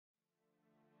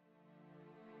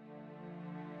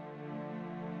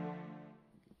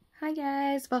Hi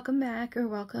guys, welcome back or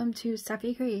welcome to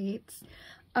Stephie Creates.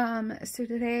 So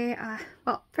today,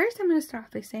 well, first I'm going to start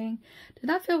off by saying, did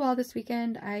not feel well this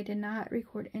weekend. I did not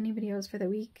record any videos for the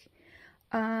week,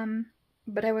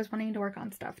 but I was wanting to work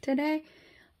on stuff today.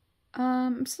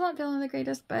 I'm still not feeling the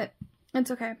greatest, but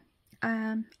it's okay.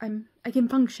 I can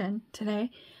function today.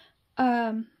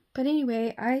 But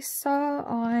anyway, I saw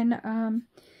on,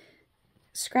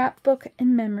 Scrapbook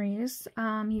and Memories,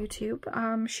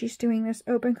 YouTube. She's doing this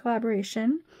open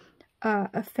collaboration,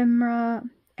 Ephemera,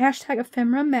 hashtag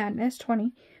Ephemera Madness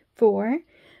 24,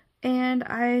 and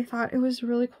I thought it was a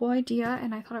really cool idea,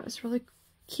 and I thought it was really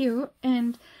cute,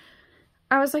 and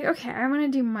I was like, okay, I want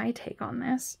to do my take on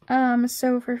this.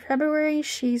 So for February,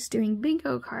 she's doing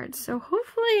bingo cards, so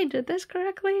hopefully I did this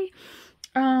correctly.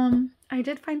 I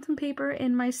did find some paper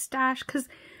in my stash, because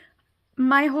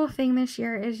my whole thing this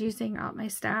year is using up my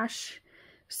stash,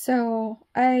 so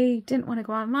I didn't want to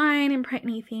go online and print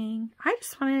anything. I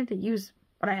just wanted to use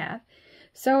what I have.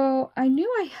 So I knew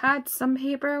I had some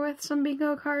paper with some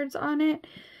bingo cards on it,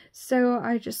 so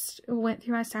I just went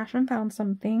through my stash and found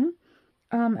something.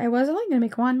 I was only going to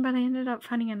make one, but I ended up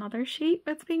finding another sheet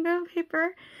with bingo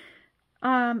paper,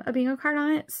 a bingo card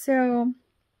on it, so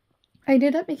I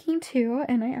ended up making two,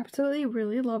 and I absolutely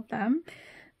really love them.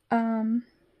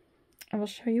 I will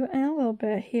show you in a little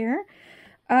bit here.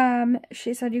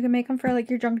 She said you can make them for like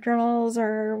your junk journals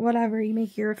or whatever you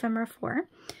make your ephemera for.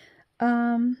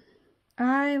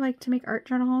 I like to make art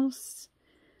journals,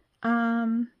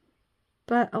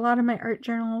 but a lot of my art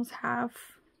journals have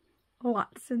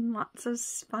lots and lots of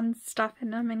fun stuff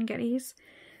in them and goodies.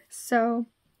 So,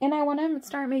 and I want to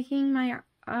start making my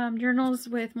journals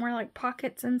with more like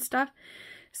pockets and stuff.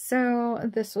 So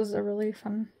this was a really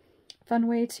fun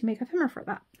way to make ephemera for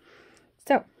that.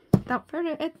 So, without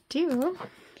further ado,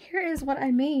 here is what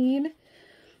I made.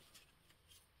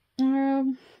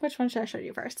 Which one should I show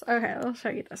you first? Okay, I'll show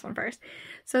you this one first.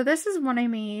 So this is what I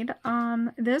made.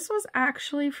 This was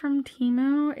actually from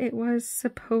Temu. It was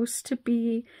supposed to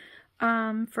be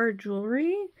for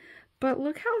jewelry, but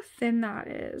look how thin that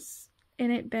is.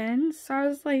 And it bends. So I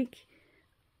was like,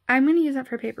 I'm going to use it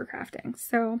for paper crafting.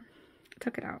 So I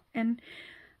took it out and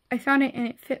I found it, and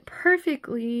it fit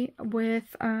perfectly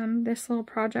with this little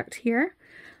project here.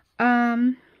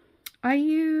 I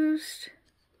used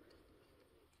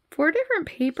 4 different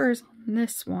papers on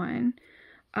this one.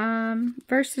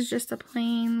 First is just a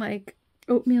plain like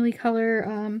oatmeal-y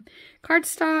color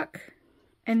cardstock,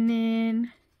 and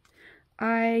then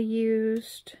I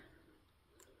used,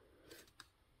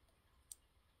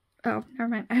 oh, never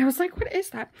mind. I was like, what is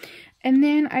that? And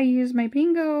then I used my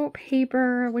bingo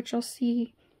paper, which you'll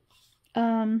see.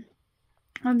 On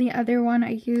the other one,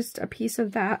 I used a piece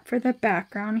of that for the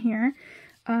background here.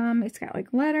 It's got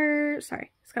like letters,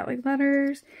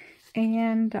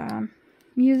 and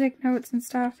music notes and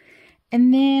stuff.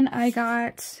 And then I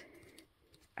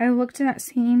looked at that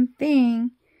same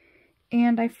thing,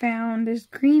 and I found this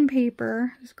green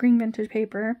paper, this green vintage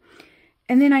paper,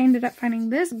 and then I ended up finding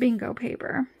this bingo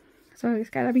paper. So it's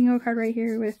got a bingo card right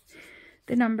here with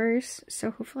the numbers,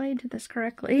 so hopefully I did this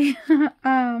correctly.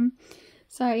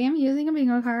 So I am using a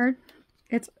bingo card.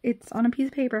 It's on a piece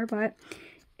of paper, but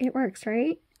it works,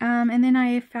 right? And then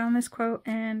I found this quote,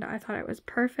 and I thought it was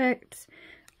perfect.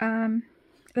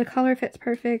 The color fits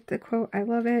perfect. The quote, I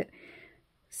love it.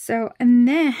 So, and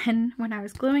then when I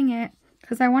was gluing it,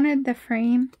 because I wanted the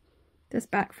frame, this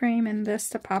back frame, and this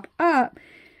to pop up,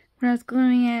 when I was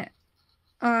gluing it,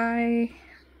 I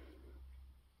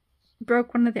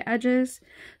broke one of the edges,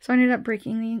 so I ended up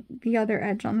breaking the other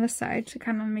edge on this side to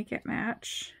kind of make it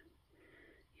match.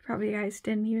 You probably guys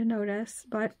didn't even notice,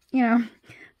 but you know,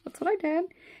 that's what I did.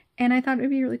 And I thought it would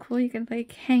be really cool. You could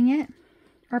like hang it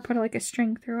or put like a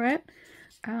string through it.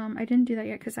 I didn't do that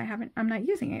yet because I'm not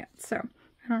using it yet, so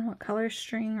I don't know what color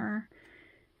string or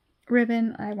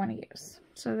ribbon I want to use.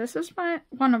 So this is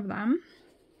one of them.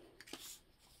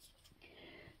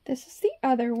 This is the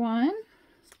other one.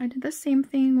 I did the same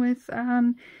thing with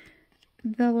the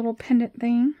little pendant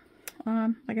thing.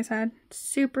 Like I said,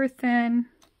 super thin,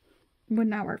 would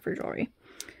not work for jewelry.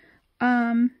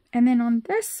 And then on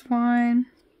this one,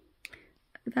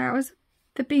 that was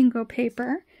the bingo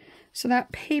paper. So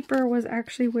that paper was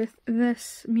actually with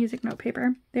this music note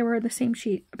paper. They were the same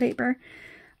sheet of paper.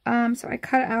 So I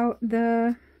cut out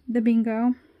the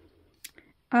bingo.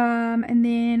 And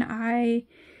then I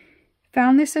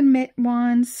found this Admit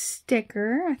One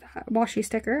sticker, washi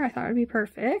sticker. I thought it would be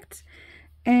perfect.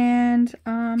 And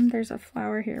there's a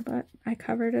flower here, but I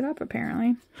covered it up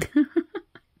apparently.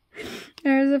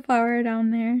 There's a flower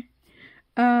down there.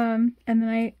 And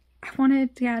then I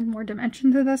wanted to add more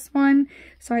dimension to this one,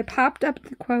 so I popped up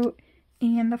the quote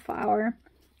and the flower,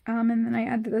 and then I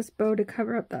added this bow to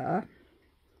cover up the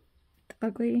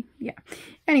ugly, yeah,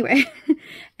 anyway.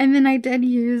 And then I did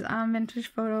use vintage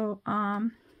photo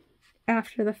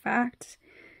after the fact,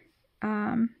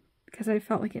 because I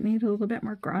felt like it needed a little bit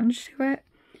more grunge to it.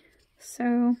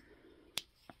 So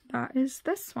that is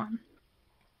this one.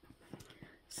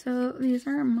 So these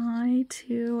are my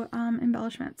two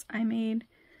embellishments I made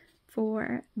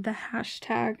for the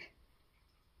hashtag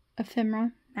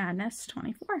Ephemera Madness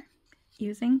 24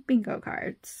 using bingo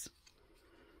cards.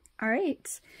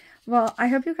 Alright, well, I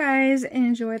hope you guys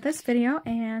enjoyed this video,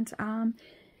 and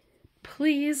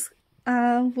please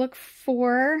look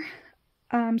for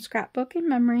scrapbooking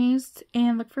memories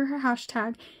and look for her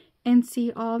hashtag and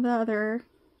see all the other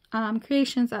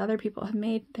creations that other people have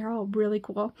made. They're all really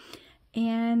cool.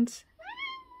 And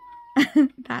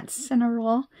that's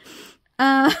Cinnarroll.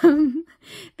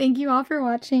 Thank you all for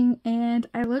watching, and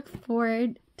I look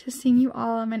forward to seeing you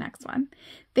all on my next one.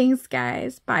 Thanks,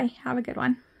 guys. Bye. Have a good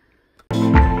one.